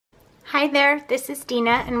Hi there, this is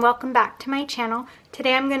Dina and welcome back to my channel.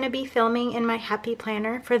 Today I'm going to be filming in my Happy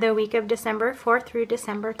Planner for the week of December 4th through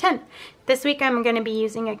December 10th. This week I'm going to be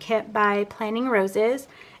using a kit by Planning Roses,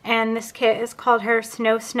 and this kit is called her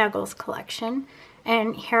Snow Snuggles collection.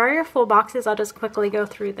 And here are your full boxes. I'll just quickly go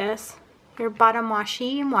through this. Your bottom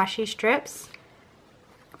washi and washi strips,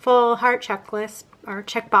 full heart checklist or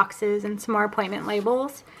check boxes, and some more appointment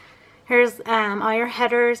labels. Here's all your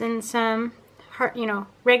headers and some heart,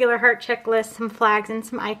 regular heart checklists, some flags and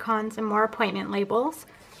some icons and more appointment labels.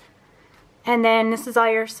 And then this is all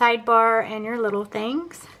your sidebar and your little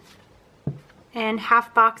things. And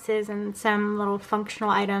half boxes and some little functional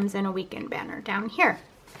items and a weekend banner down here.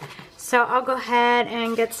 So I'll go ahead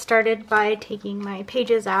and get started by taking my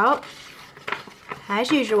pages out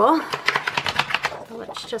as usual. So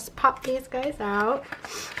let's just pop these guys out.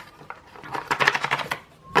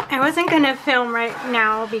 I wasn't going to film right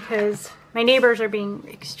now because my neighbors are being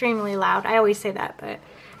extremely loud. I always say that, but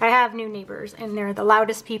I have new neighbors and they're the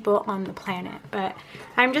loudest people on the planet. But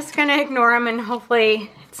I'm just going to ignore them and hopefully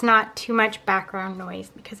it's not too much background noise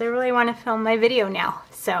because I really want to film my video now.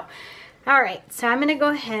 So, alright, so I'm going to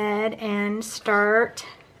go ahead and start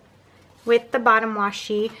with the bottom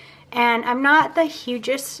washi. And I'm not the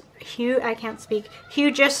hugest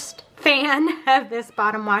fan of this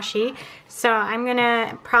bottom washi. So I'm going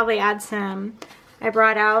to probably add some. I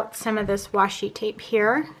brought out some of this washi tape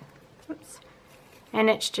here. Oops.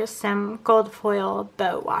 And it's just some gold foil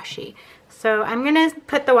bow washi. So I'm going to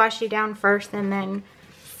put the washi down first and then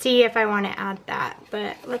see if I want to add that.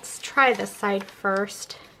 But let's try this side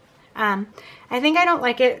first. I think I don't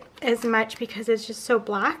like it as much because it's just so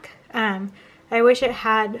black. I wish it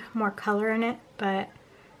had more color in it, but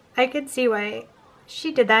I could see why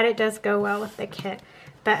she did that. It does go well with the kit.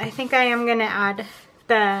 But I think I am going to add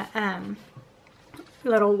the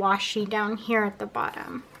little washi down here at the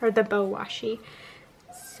bottom, or the bow washi.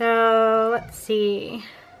 So let's see.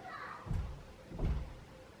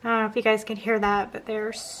 I don't know if you guys can hear that, but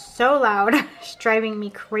they're so loud. It's driving me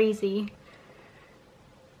crazy.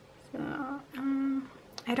 So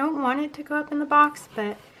I don't want it to go up in the box,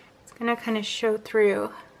 but it's gonna kind of show through.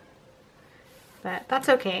 But that's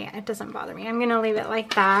okay, it doesn't bother me. I'm gonna leave it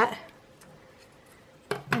like that.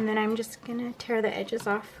 And then I'm just gonna tear the edges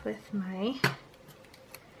off with my,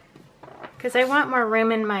 because I want more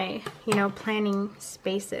room in my, planning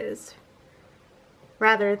spaces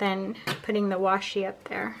rather than putting the washi up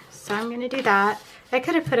there. So I'm gonna do that. I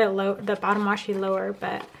could have put it the bottom washi lower,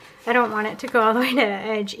 but I don't want it to go all the way to the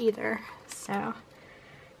edge either. So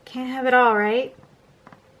can't have it all, right?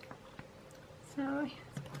 So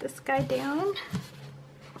let's put this guy down.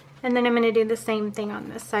 And then I'm gonna do the same thing on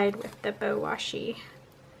this side with the bow washi.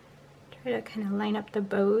 Try to kind of line up the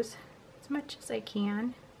bows as much as I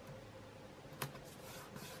can.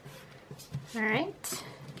 All right.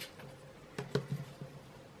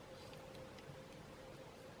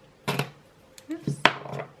 Oops.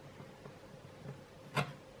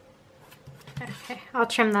 Okay, I'll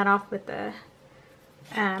trim that off with the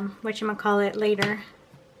whatchamacallit later.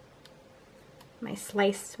 My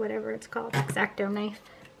slice, whatever it's called, X-Acto knife.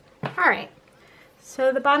 All right,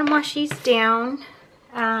 so the bottom washi's down.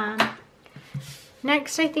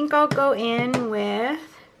 Next, I think I'll go in with,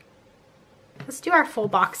 let's do our full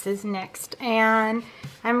boxes next. And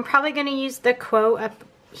I'm probably going to use the quote up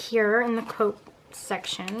here in the quote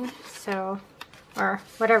section. So, or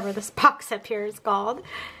whatever this box up here is called.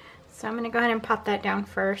 So I'm going to go ahead and pop that down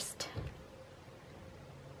first.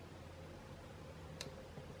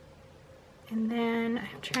 And then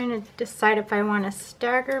I'm trying to decide if I want to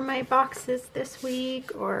stagger my boxes this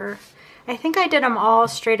week, or I think I did them all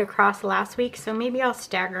straight across last week, so maybe I'll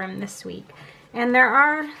stagger them this week. And there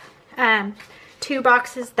are two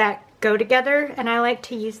boxes that go together, and I like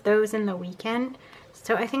to use those in the weekend.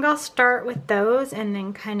 So I think I'll start with those and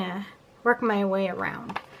then kind of work my way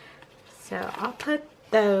around. So I'll put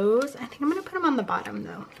those, I think I'm going to put them on the bottom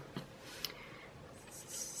though.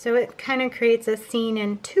 So it kind of creates a scene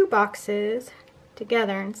in two boxes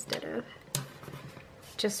together instead of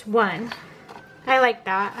just one. I like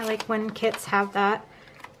that. I like when kits have that.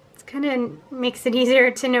 It kind of makes it easier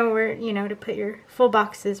to know where, to put your full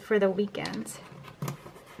boxes for the weekends.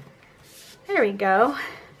 There we go.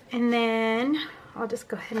 And then I'll just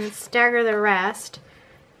go ahead and stagger the rest.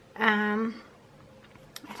 I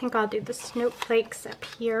think I'll do the snowflakes up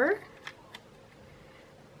here.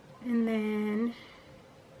 And then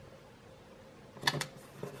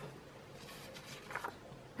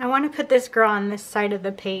I want to put this girl on this side of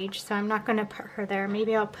the page, so I'm not going to put her there.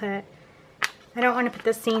 Maybe I'll put, I don't want to put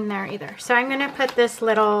the scene there either. So I'm going to put this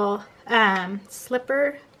little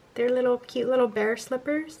slipper. They're little cute little bear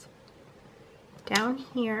slippers. down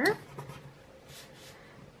here.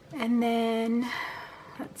 And then,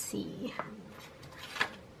 let's see.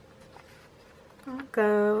 I'll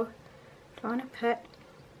go, do I want to put,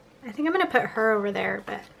 I think I'm going to put her over there,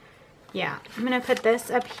 but yeah, I'm going to put this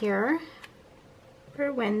up here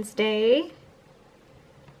for Wednesday.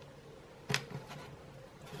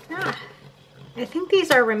 Ah, I think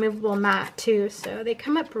these are removable mat too, so they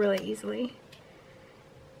come up really easily.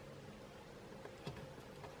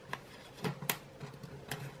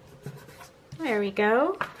 There we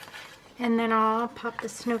go. And then I'll pop the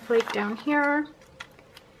snowflake down here.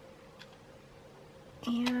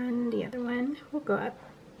 And the other one will go up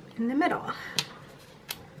in the middle.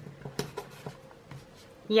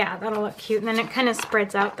 Yeah, that'll look cute. And then it kind of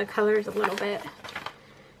spreads out the colors a little bit.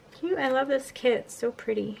 Cute. I love this kit. It's so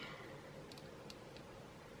pretty.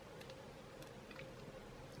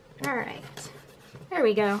 Alright. There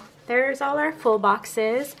we go. There's all our full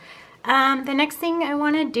boxes. The next thing I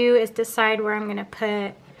want to do is decide where I'm going to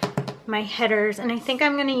put my headers. And I think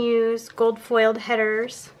I'm going to use gold foiled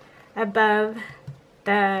headers above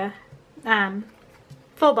the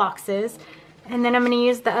full boxes. And then I'm going to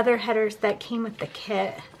use the other headers that came with the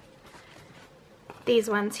kit. These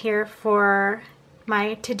ones here for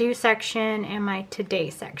my to-do section and my today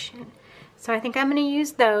section. So I think I'm going to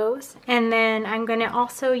use those. And then I'm going to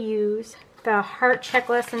also use the heart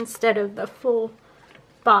checklist instead of the full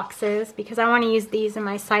boxes because I want to use these in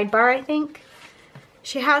my sidebar, I think.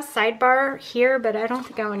 She has sidebar here, but I don't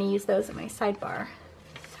think I want to use those in my sidebar.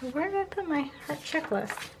 So where did I put my heart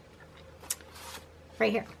checklist?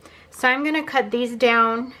 Right here. So I'm going to cut these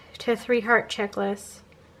down to 3 heart checklists.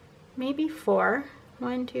 Maybe 4.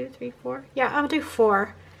 1, 2, 3, 4. Yeah, I'll do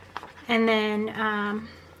 4. And then,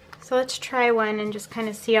 so let's try one and just kind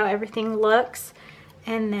of see how everything looks.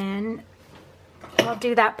 And then I'll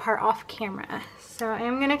do that part off camera. So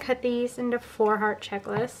I'm going to cut these into 4 heart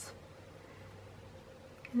checklists.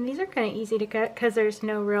 And these are kind of easy to cut because there's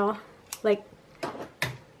no real, like,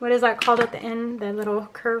 what is that called at the end? The little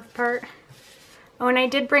curved part. Oh, and I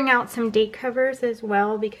did bring out some date covers as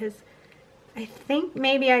well because I think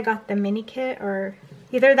maybe I got the mini kit, or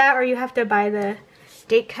either that or you have to buy the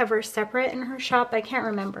date covers separate in her shop. I can't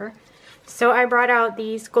remember. So I brought out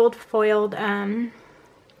these gold foiled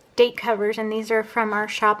date covers, and these are from our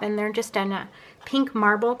shop, and they're just in a pink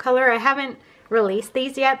marble color. I haven't released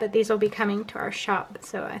these yet, but these will be coming to our shop.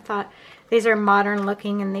 So I thought these are modern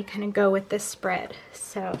looking and they kind of go with this spread.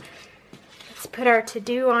 So let's put our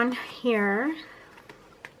to-do on here.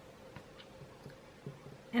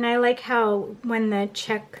 And I like how when the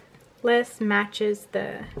checklist matches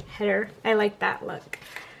the header, I like that look.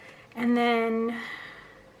 And then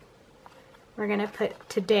we're gonna put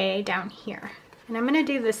today down here. And I'm gonna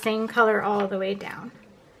do the same color all the way down.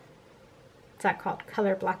 What's that called?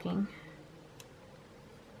 Color blocking.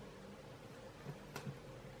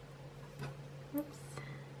 Oops.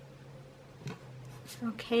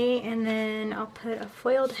 Okay, and then I'll put a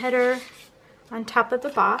foiled header on top of the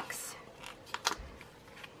box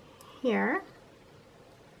here.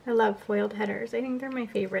 I love foiled headers. I think they're my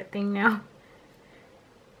favorite thing now.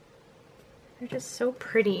 They're just so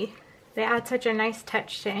pretty. They add such a nice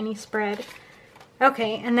touch to any spread.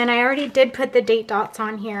 Okay, and then I already did put the date dots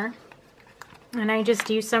on here. And I just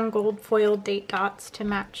used some gold foiled date dots to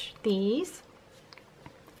match these.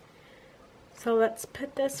 So let's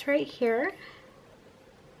put this right here.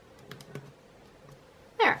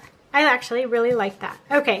 There. I actually really like that.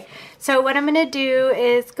 Okay, so what I'm going to do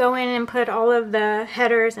is go in and put all of the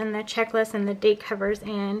headers and the checklist and the date covers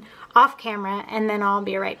in off camera, and then I'll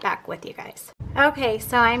be right back with you guys. Okay,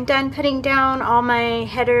 so I'm done putting down all my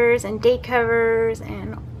headers and date covers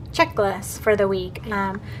and checklists for the week.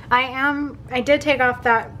 I did take off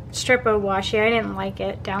that strip of washi. I didn't like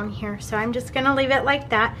it down here, so I'm just gonna leave it like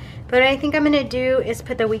that. But what I think I'm gonna do is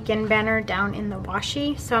put the weekend banner down in the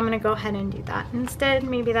washi, so I'm gonna go ahead and do that instead.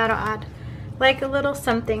 Maybe that'll add like a little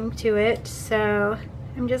something to it. So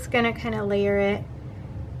I'm just gonna kind of layer it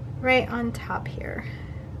right on top here.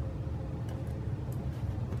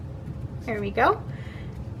 There we go.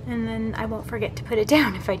 And then I won't forget to put it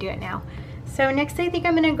down if I do it now. So next I think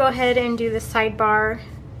I'm gonna go ahead and do the sidebar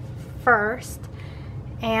first.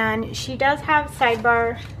 And she does have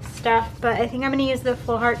sidebar stuff, but I think I'm gonna use the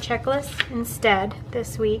full heart checklist instead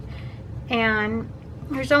this week. And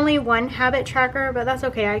there's only one habit tracker, but that's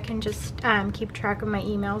okay. I can just keep track of my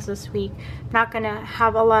emails this week. I'm not gonna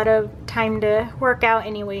have a lot of time to work out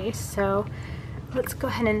anyway, so let's go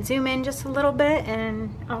ahead and zoom in just a little bit,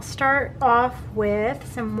 and I'll start off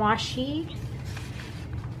with some washi.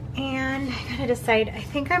 And I gotta decide, I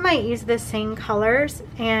think I might use the same colors,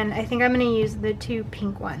 and I think I'm gonna use the 2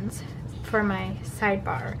 pink ones for my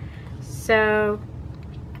sidebar. So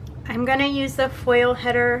I'm gonna use the foil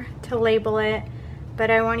header to label it,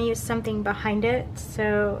 but I wanna use something behind it.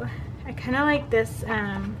 So I kinda like this,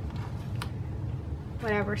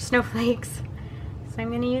 whatever, snowflakes. So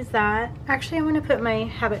I'm gonna use that. Actually, I wanna put my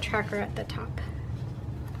habit tracker at the top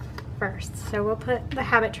first. So we'll put the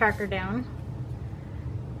habit tracker down.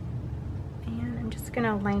 Just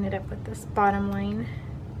gonna line it up with this bottom line.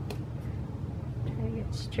 Try to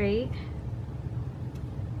get straight.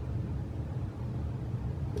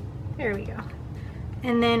 There we go.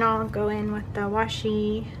 And then I'll go in with the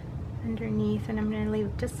washi underneath, and I'm gonna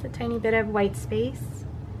leave just a tiny bit of white space.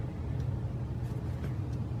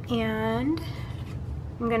 And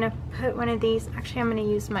I'm gonna put one of these, actually I'm gonna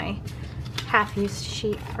use my half-used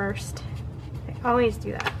sheet first. I always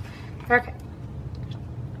do that. Okay.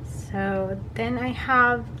 So then I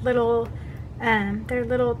have little, they're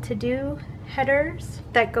little to-do headers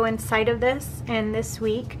that go inside of this and this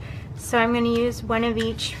week. So I'm going to use one of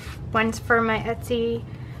each. One's for my Etsy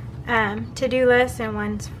to-do list, and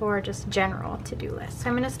one's for just general to-do list. So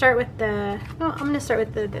I'm going to start with the, well, I'm going to start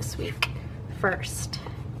with the this week first.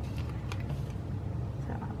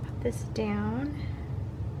 So I'll put this down.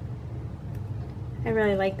 I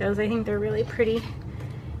really like those. I think they're really pretty.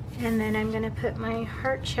 And then I'm going to put my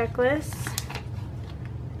heart checklist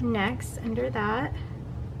next under that.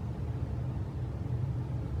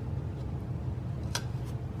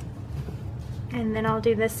 And then I'll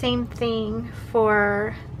do the same thing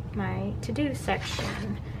for my to-do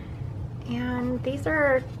section. And these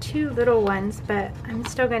are 2 little ones, but I'm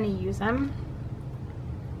still going to use them.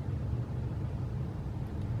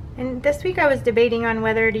 And this week I was debating on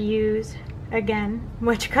whether to use, again,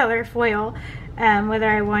 which color foil. Whether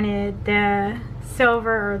I wanted the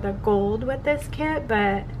silver or the gold with this kit,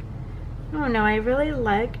 but I don't know, I really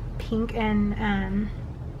like pink and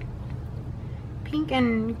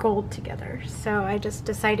gold together, so I just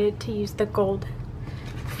decided to use the gold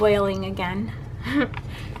foiling again. So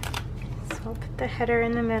I'll put the header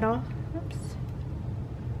in the middle. Oops,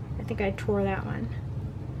 I think I tore that one.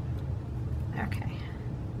 Okay.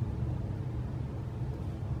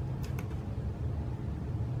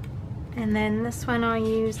 And then this one I'll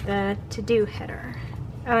use the to-do header.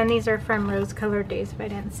 Oh, and these are from Rose Colored Days, if I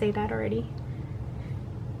didn't say that already.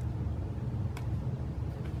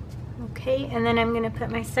 Okay, and then I'm going to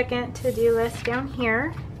put my second to-do list down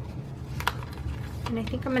here. And I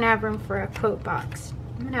think I'm going to have room for a quote box.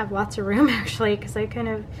 I'm going to have lots of room actually, because I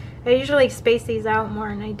usually space these out more,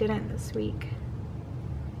 and I didn't this week.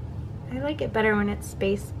 I like it better when it's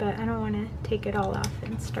spaced, but I don't want to take it all off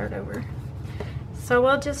and start over. So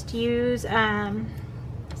we'll just use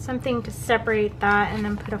something to separate that, and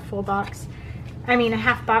then put a full box, I mean a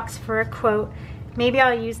half box for a quote. Maybe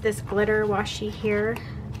I'll use this glitter washi here.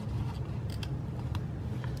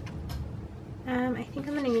 I think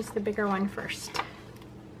I'm going to use the bigger one first.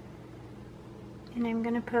 And I'm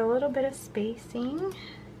going to put a little bit of spacing.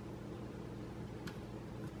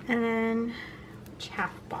 And then which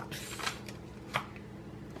half box?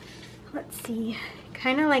 Let's see.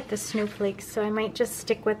 Kind of like the snowflakes, so I might just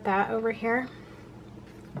stick with that over here.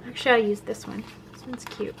 Actually, I'll use this one. This one's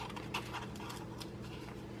cute.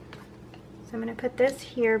 So I'm going to put this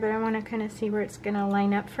here, but I want to kind of see where it's going to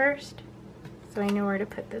line up first, so I know where to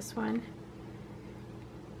put this one.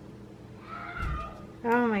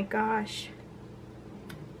 Oh my gosh.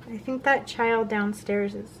 I think that child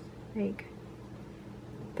downstairs is like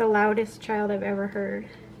the loudest child I've ever heard.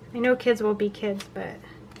 I know kids will be kids, but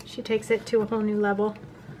she takes it to a whole new level.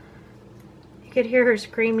 You could hear her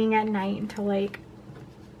screaming at night until like,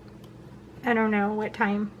 I don't know what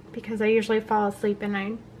time, because I usually fall asleep at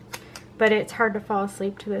night, but it's hard to fall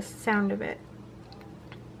asleep to the sound of it.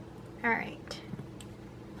 Alright.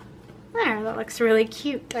 There, that looks really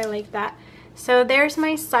cute. I like that. So there's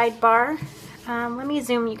my sidebar. Let me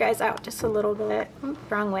zoom you guys out just a little bit. Oops,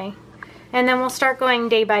 wrong way. And then we'll start going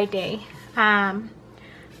day by day.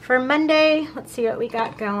 For Monday, let's see what we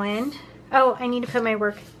got going. Oh, I need to put my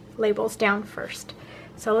work labels down first.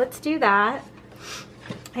 So let's do that.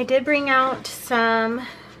 I did bring out some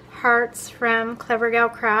hearts from Clever Gal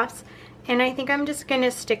Crafts, and I think I'm just going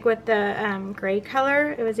to stick with the gray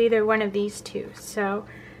color. It was either one of these two. So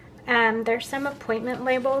there's some appointment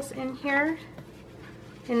labels in here.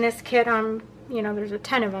 In this kit, you know, there's a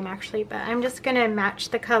ton of them actually, but I'm just going to match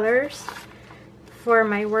the colors for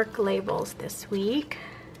my work labels this week.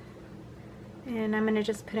 And I'm going to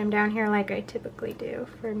just put them down here like I typically do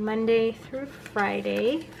for Monday through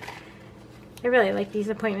Friday. I really like these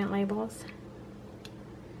appointment labels.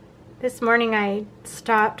 This morning I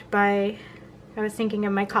stopped by, I was thinking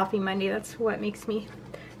of my Coffee Monday. That's what makes me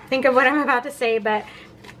think of what I'm about to say, but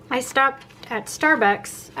I stopped at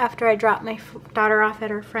Starbucks after I dropped my daughter off at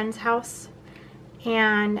her friend's house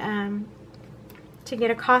and to get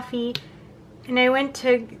a coffee, and I went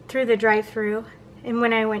through the drive-thru, and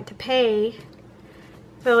when I went to pay,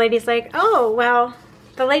 the lady's like, oh, well,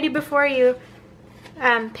 the lady before you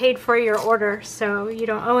paid for your order, so you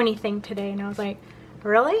don't owe anything today. And I was like,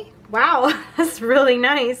 really? Wow, that's really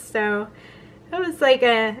nice. So it was like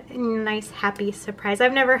a nice, happy surprise.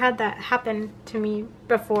 I've never had that happen to me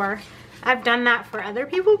before. I've done that for other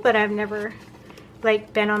people, but I've never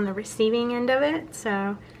like been on the receiving end of it.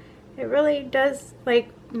 So it really does like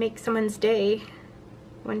make someone's day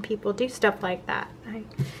when people do stuff like that.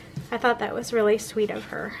 I thought that was really sweet of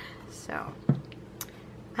her. So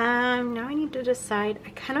now I need to decide.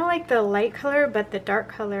 I kind of like the light color, but the dark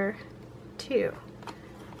color too.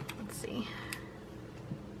 Let's see.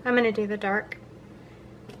 I'm gonna do the dark.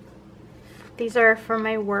 These are for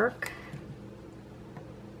my work.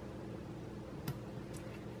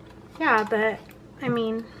 Yeah, but I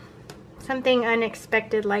mean, something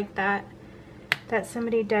unexpected like that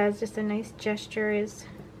somebody does, just a nice gesture, is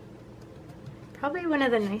probably one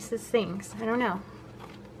of the nicest things. I don't know.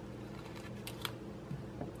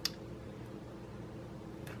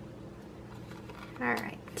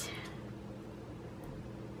 Alright.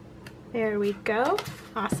 There we go.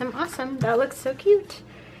 Awesome, awesome. That looks so cute.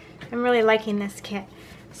 I'm really liking this kit.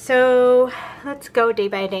 So let's go day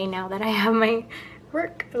by day now that I have my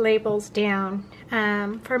work labels down.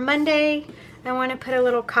 For Monday, I want to put a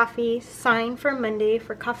little coffee sign for Monday,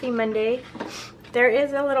 for Coffee Monday. There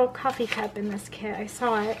is a little coffee cup in this kit. I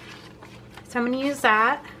saw it. So I'm going to use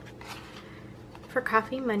that for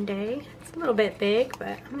Coffee Monday. It's a little bit big,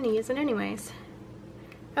 but I'm going to use it anyways.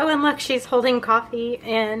 Oh, and look, she's holding coffee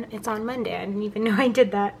and it's on Monday. I didn't even know I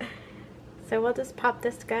did that. So we'll just pop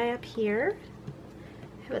this guy up here.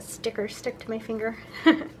 I have a sticker stick to my finger.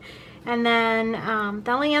 And then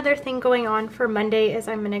the only other thing going on for Monday is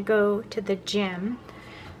I'm going to go to the gym.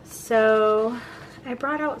 So I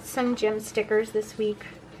brought out some gym stickers this week.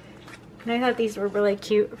 And I thought these were really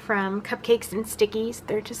cute from Cupcakes and Stickies.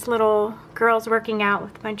 They're just little girls working out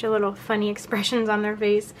with a bunch of little funny expressions on their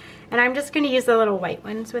face. And I'm just going to use the little white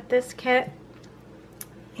ones with this kit.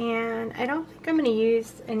 And I don't think I'm going to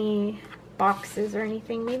use any boxes or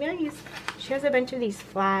anything. Maybe I'll use, she has a bunch of these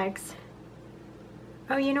flags.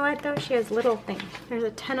 Oh, you know what though? She has little things. There's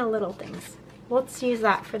a ton of little things. Let's use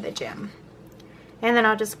that for the gym. And then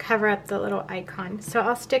I'll just cover up the little icon. So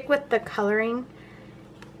I'll stick with the coloring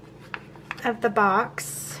of the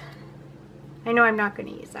box. I know I'm not going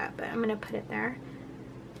to use that, but I'm going to put it there.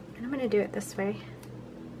 And I'm going to do it this way.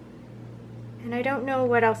 And I don't know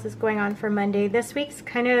what else is going on for Monday. This week's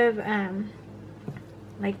kind of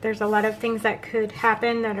like there's a lot of things that could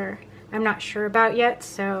happen that I'm not sure about yet.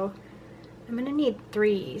 So I'm going to need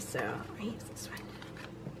 3, so I'll use this one.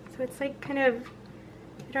 So it's like kind of,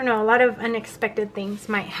 I don't know, a lot of unexpected things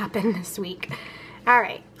might happen this week.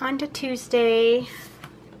 Alright, on to Tuesday.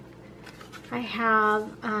 I have,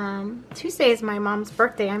 Tuesday is my mom's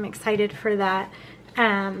birthday. I'm excited for that.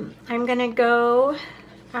 I'm going to go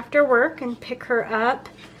after work and pick her up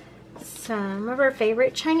some of her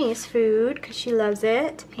favorite Chinese food because she loves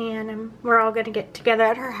it, and we're all going to get together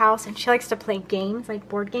at her house, and she likes to play games like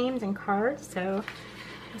board games and cards, so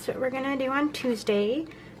that's what we're going to do on Tuesday.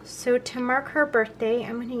 So to mark her birthday,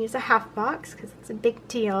 I'm going to use a half box because it's a big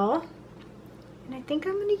deal, and I think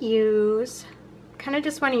I'm going to use, kind of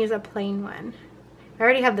just want to use a plain one. I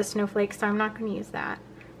already have the snowflakes, so I'm not going to use that,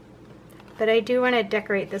 but I do want to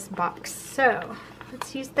decorate this box. So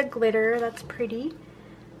let's use the glitter. That's pretty.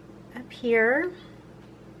 Up here,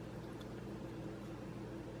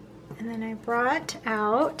 and then I brought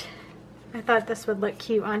out, I thought this would look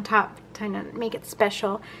cute on top, trying to make it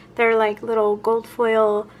special. They're like little gold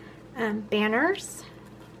foil banners,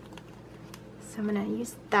 so I'm going to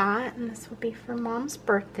use that, and this will be for Mom's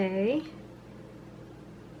birthday.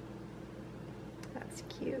 That's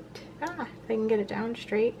cute. Ah, if I can get it down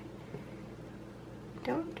straight.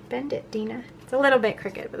 Don't bend it, Dina. It's a little bit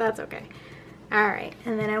crooked, but that's okay. Alright,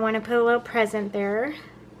 and then I want to put a little present there.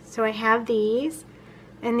 So I have these,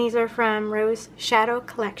 and these are from Rose Shadow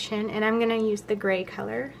Collection, and I'm going to use the gray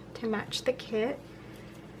color to match the kit.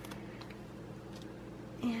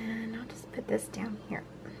 And I'll just put this down here.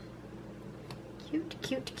 Cute,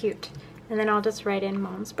 cute, cute. And then I'll just write in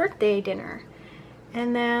Mom's birthday dinner.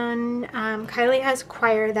 And then Kylie has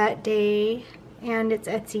choir that day, and it's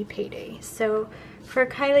Etsy payday. So for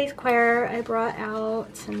Kylie's choir, I brought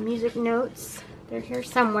out some music notes. They're here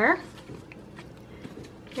somewhere.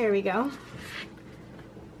 There we go.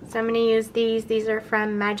 So I'm going to use these. These are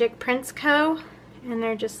from Magic Prints Co. And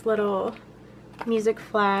they're just little music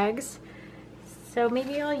flags. So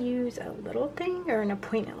maybe I'll use a little thing or an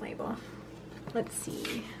appointment label. Let's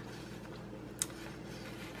see.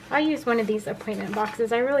 I'll use one of these appointment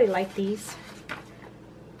boxes. I really like these.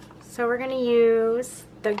 So we're going to use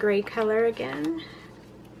the gray color again.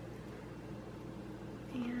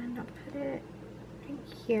 And I'll put it right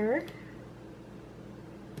here.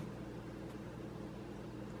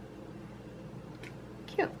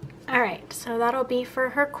 Cute. Alright, so that'll be for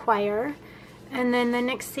her choir. And then the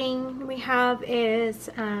next thing we have is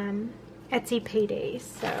Etsy Payday.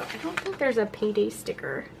 So I don't think there's a Payday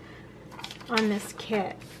sticker on this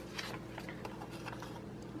kit.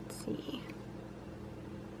 Let's see.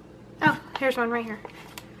 Oh, here's one right here.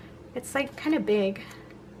 It's like kind of big.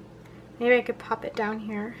 Maybe I could pop it down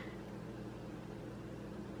here.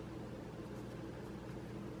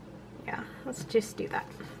 Yeah, let's just do that.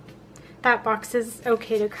 That box is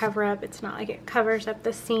okay to cover up. It's not like it covers up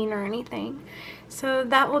the scene or anything. So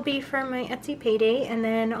that will be for my Etsy Payday. And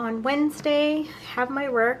then on Wednesday, I have my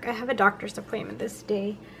work. I have a doctor's appointment this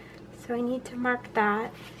day, so I need to mark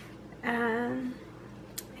that. I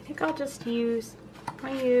think I'll just use,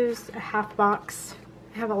 I use a half box.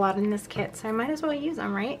 I have a lot in this kit, so I might as well use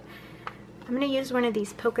them, right? I'm going to use one of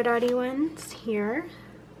these polka dotty ones here.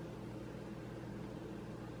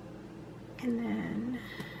 And then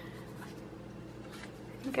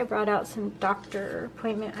I think I brought out some doctor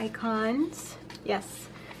appointment icons. Yes.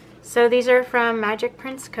 So these are from Magic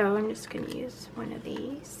Prints Co. I'm just going to use one of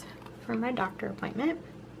these for my doctor appointment.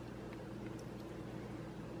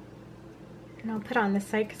 And I'll put on this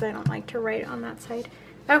side because I don't like to write on that side.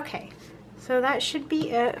 Okay. So that should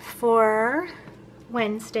be it for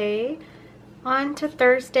Wednesday. On to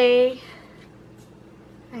Thursday.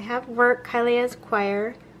 I have work. Kylie has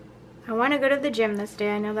choir. I want to go to the gym this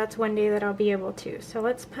day. I know that's one day that I'll be able to. So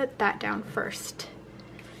let's put that down first.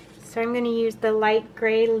 So I'm going to use the light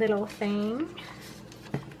gray little thing.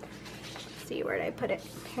 Let's see, where did I put it?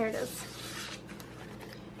 Here it is.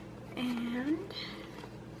 And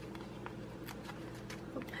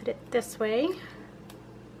I'll put it this way.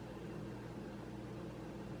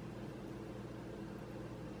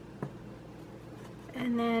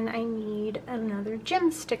 And then I need another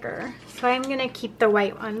gym sticker. So I'm going to keep the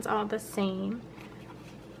white ones all the same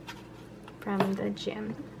from the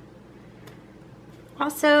gym.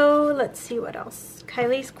 Also, let's see what else.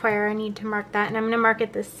 Kylie's choir, I need to mark that. And I'm going to mark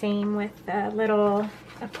it the same with a little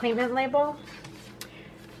appointment label.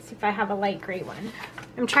 Let's see if I have a light gray one.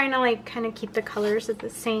 I'm trying to like kind of keep the colors the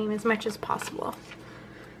same as much as possible.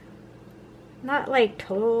 Not like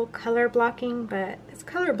total color blocking, but it's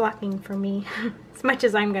color blocking for me as much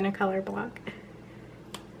as I'm gonna color block.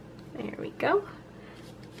 There we go.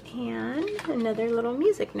 And another little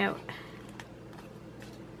music note.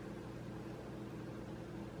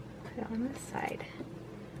 Put it on this side.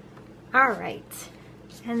 Alright.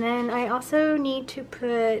 And then I also need to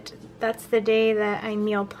put, that's the day that I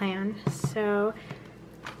meal plan. So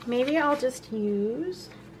maybe I'll just use,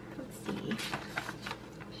 let's see.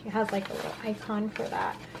 She has like a little icon for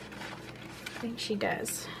that. I think she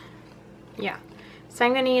does. Yeah. So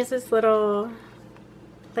I'm going to use this little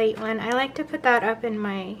plate one. I like to put that up in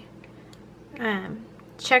my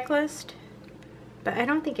checklist, but I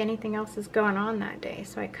don't think anything else is going on that day,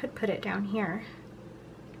 so I could put it down here.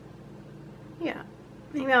 Yeah,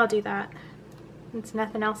 maybe I'll do that. Since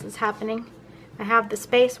nothing else is happening. I have the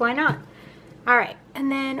space, why not? Alright,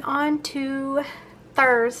 and then on to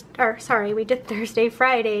we did Thursday,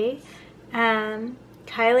 Friday.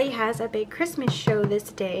 Kylie has a big Christmas show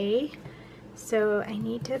this day, so I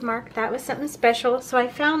need to mark that with something special. So I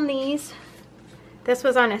found these. This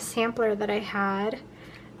was on a sampler that I had,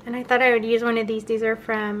 and I thought I would use one of these. These are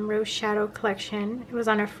from Rose Shadow Collection. It was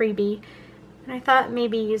on a freebie, and I thought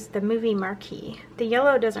maybe use the movie marquee. The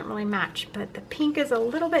yellow doesn't really match, but the pink is a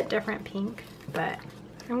little bit different pink, but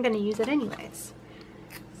I'm going to use it anyways.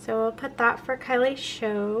 So I'll put that for Kylie's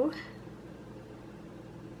show.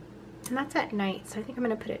 And that's at night, so I think I'm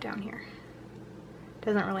going to put it down here.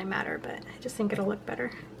 Doesn't really matter, but I just think it'll look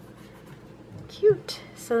better. Cute.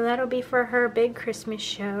 So that'll be for her big Christmas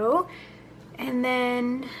show. And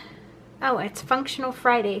then, oh, it's Functional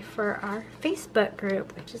Friday for our Facebook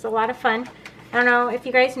group, which is a lot of fun. I don't know if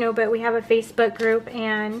you guys know, but we have a Facebook group,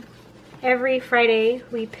 and every Friday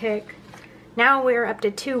we pick, now we're up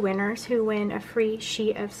to 2 winners who win a free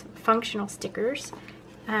sheet of functional stickers.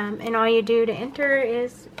 And all you do to enter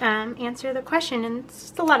is answer the question, and it's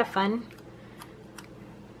just a lot of fun.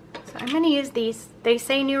 So I'm going to use these. They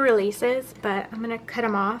say new releases, but I'm going to cut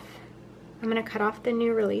them off I'm going to cut off the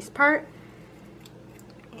new release part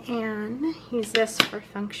and use this for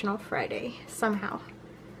Functional Friday somehow.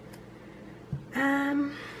 I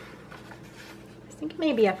think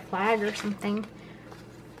maybe a flag or something.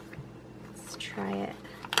 Let's try it.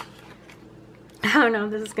 I don't know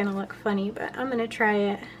if this is going to look funny, but I'm going to try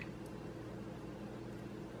it.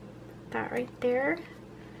 That right there.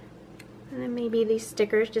 And then maybe these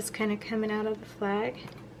stickers just kind of coming out of the flag.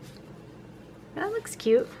 That looks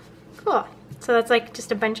cute. Cool. So that's like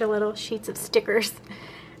just a bunch of little sheets of stickers.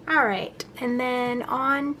 Alright, and then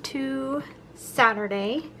on to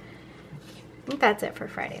Saturday. I think that's it for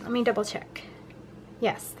Friday. Let me double check.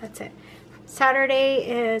 Yes, that's it. Saturday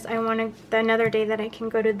is, I want another day that I can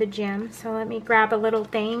go to the gym. So let me grab a little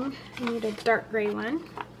thing. I need a dark gray one.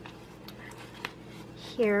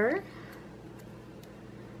 Here.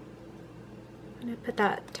 I'm going to put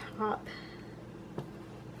that top.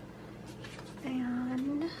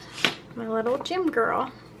 And my little gym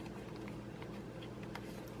girl.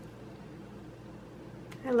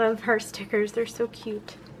 I love her stickers. They're so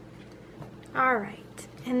cute. Alright,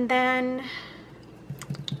 and then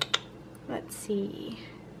let's see.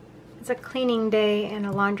 It's a cleaning day and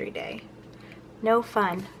a laundry day. No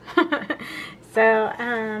fun. So,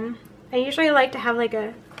 I usually like to have like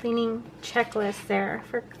a cleaning checklist there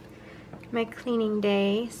for my cleaning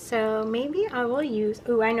day. So maybe I will use,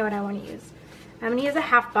 ooh, I know what I want to use. I'm going to use a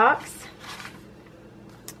half box.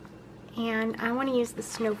 And I want to use the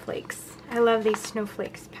snowflakes. I love these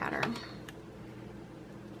snowflakes pattern.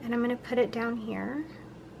 And I'm going to put it down here.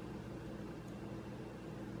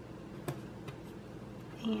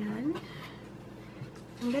 And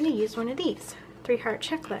I'm going to use one of these 3-heart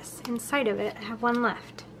checklists. Inside of it, I have one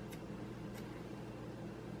left.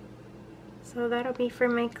 So that'll be for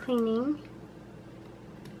my cleaning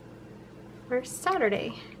for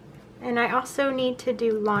Saturday. And I also need to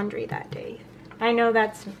do laundry that day. I know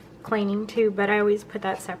that's cleaning too, but I always put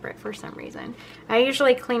that separate for some reason. I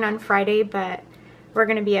usually clean on Friday, but we're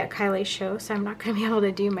going to be at Kylie's show, so I'm not going to be able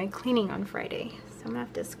to do my cleaning on Friday. So I'm going to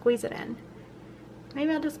have to squeeze it in.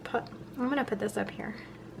 Maybe I'll just put, I'm going to put this up here.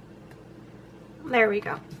 There we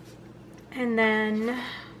go. And then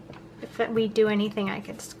if we do anything, I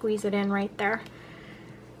could squeeze it in right there.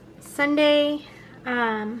 Sunday,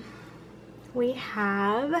 we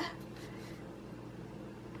have,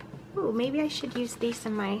 ooh, maybe I should use these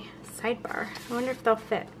in my sidebar. I wonder if they'll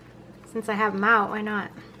fit. Since I have them out, why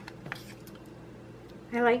not?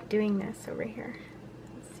 I like doing this over here.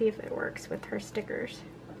 Let's see if it works with her stickers.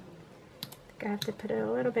 I think I have to put it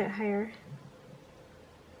a little bit higher.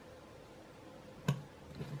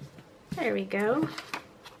 There we go.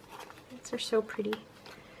 These are so pretty.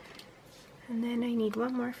 And then I need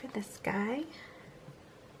one more for this guy.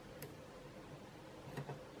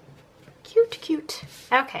 Cute, cute.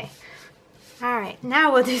 Okay. Alright,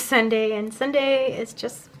 now we'll do Sunday. And Sunday is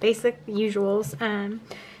just basic usuals.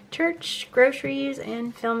 Church, groceries,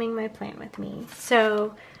 and filming my plan with me.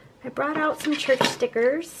 So I brought out some church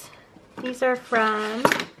stickers. These are from,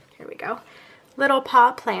 here we go, Little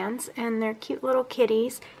Paw Plans, and they're cute little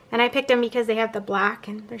kitties. And I picked them because they have the black,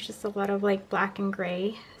 and there's just a lot of like black and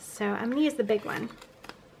gray. So I'm going to use the big one.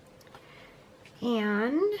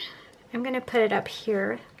 And I'm going to put it up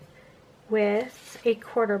here with a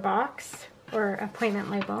quarter box or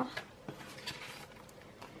appointment label.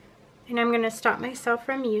 And I'm going to stop myself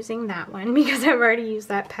from using that one because I've already used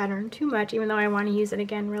that pattern too much, even though I want to use it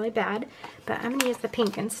again really bad. But I'm going to use the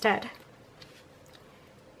pink instead.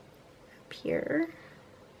 Up here.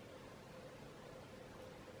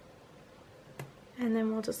 And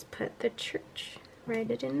then we'll just put the church,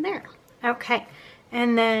 write it in there. Okay,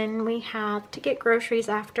 and then we have to get groceries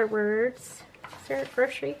afterwards. Is there a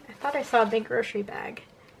grocery? I thought I saw a big grocery bag.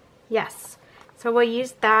 Yes, so we'll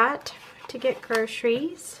use that to get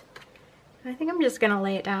groceries. I think I'm just going to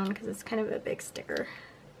lay it down because it's kind of a big sticker.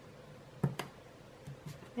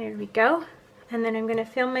 There we go. And then I'm going to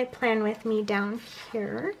film my plan with me down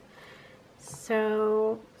here.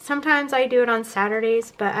 So sometimes I do it on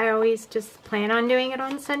Saturdays, but I always just plan on doing it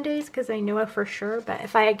on Sundays because I know it for sure. But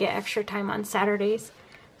if I get extra time on Saturdays,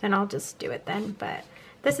 then I'll just do it then. But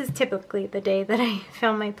this is typically the day that I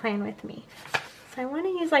film my plan with me. So I want to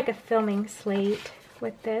use like a filming slate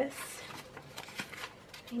with this.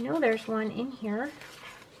 I know there's one in here.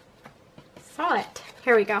 Saw it.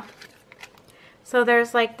 Here we go. So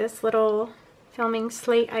there's like this little filming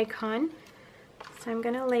slate icon. So I'm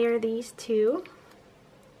going to layer these two.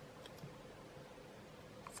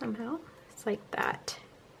 Somehow. It's like that.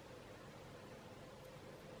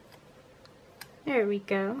 There we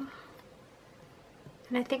go.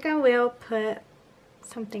 And I think I will put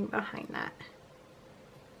something behind that.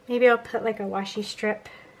 Maybe I'll put like a washi strip.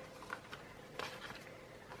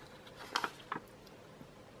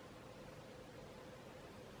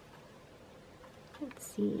 Let's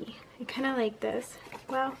see. I kind of like this.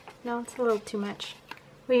 Well, no, it's a little too much.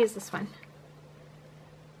 We'll use this one.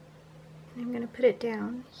 I'm going to put it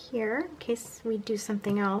down here in case we do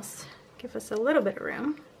something else. Give us a little bit of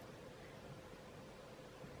room.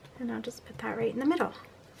 And I'll just put that right in the middle.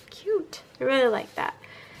 Cute. I really like that.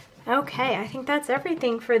 Okay, I think that's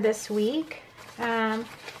everything for this week. I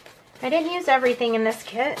didn't use everything in this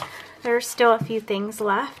kit. There's still a few things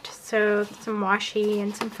left. So some washi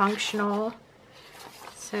and some functional.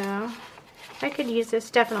 So I could use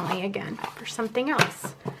this definitely again for something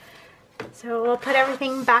else. So we'll put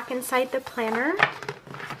everything back inside the planner.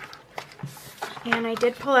 And I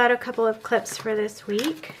did pull out a couple of clips for this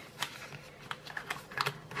week.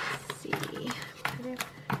 Let's see.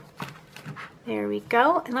 There we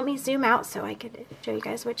go. And let me zoom out so I could show you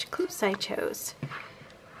guys which clips I chose.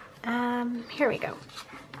 Here we go.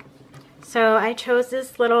 So I chose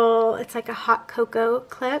this little, it's like a hot cocoa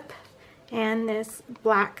clip, and this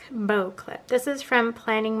black bow clip. This is from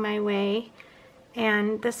Planning My Way,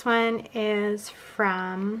 and this one is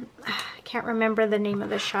from, I can't remember the name of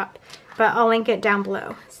the shop, but I'll link it down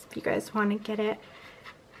below if you guys want to get it.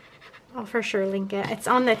 I'll for sure link it. It's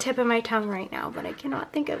on the tip of my tongue right now, but I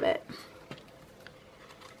cannot think of it.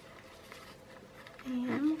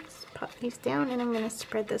 And let's pop these down, and I'm going to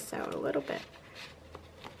spread this out a little bit.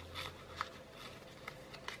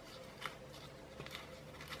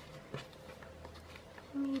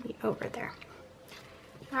 Maybe over there.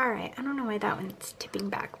 Alright, I don't know why that one's tipping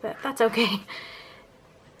back, but that's okay.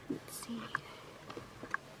 Let's see.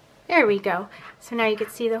 There we go. So now you can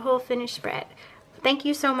see the whole finished spread. Thank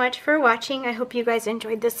you so much for watching. I hope you guys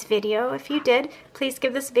enjoyed this video. If you did, please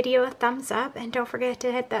give this video a thumbs up, and don't forget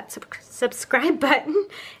to hit that subscribe button.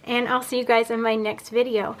 And I'll see you guys in my next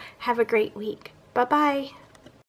video. Have a great week. Bye-bye.